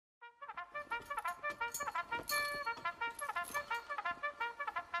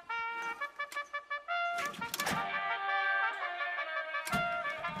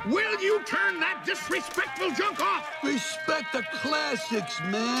Will you turn that disrespectful junk off? Respect the classics,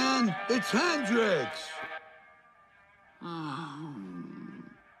 man. It's Hendrix.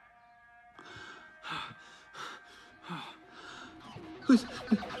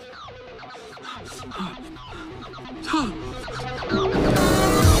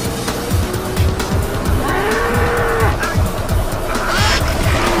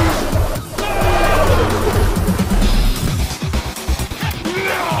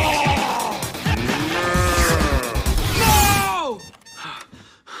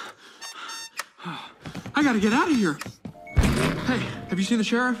 I gotta get out of here. Hey, have you seen the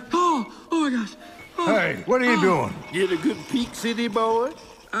sheriff? Oh my gosh. Oh. Hey, what are you doing? Get a good peek, city boy?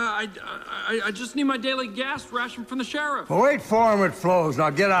 I just need my daily gas ration from the sheriff. Well, wait for him at Flo's.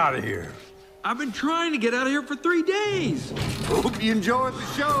 Now get out of here. I've been trying to get out of here for 3 days. Hope you enjoyed the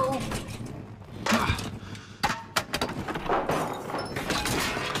show.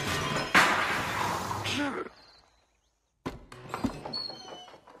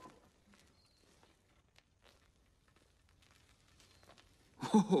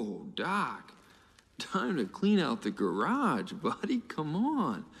 Whoa, Doc. Time to clean out the garage, buddy. Come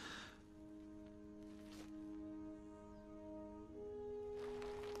on.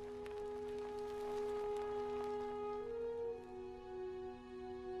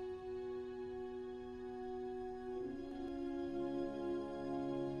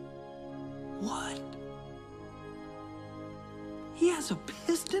 What? He has a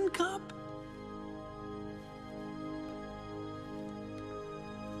Piston cup?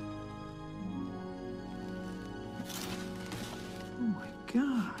 Oh my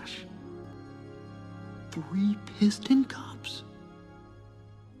gosh. 3 Piston cups?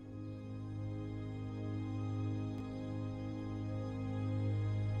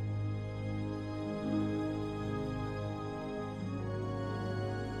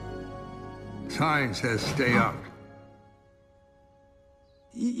 Sign says stay up.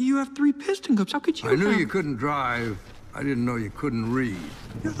 You have 3 Piston cups. How could you I knew have... you couldn't drive. I didn't know you couldn't read.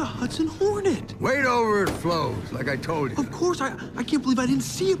 You're the Hudson Hornet. Wait over at Flo's, like I told you. Of course, I can't believe I didn't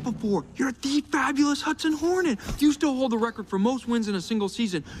see it before. You're the fabulous Hudson Hornet. You still hold the record for most wins in a single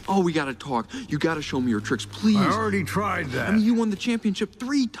season. Oh, we gotta talk. You gotta show me your tricks, please. I already tried that. I mean, you won the championship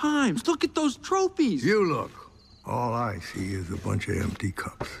 3 times. Look at those trophies. You look. All I see is a bunch of empty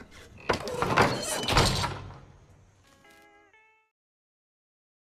cups.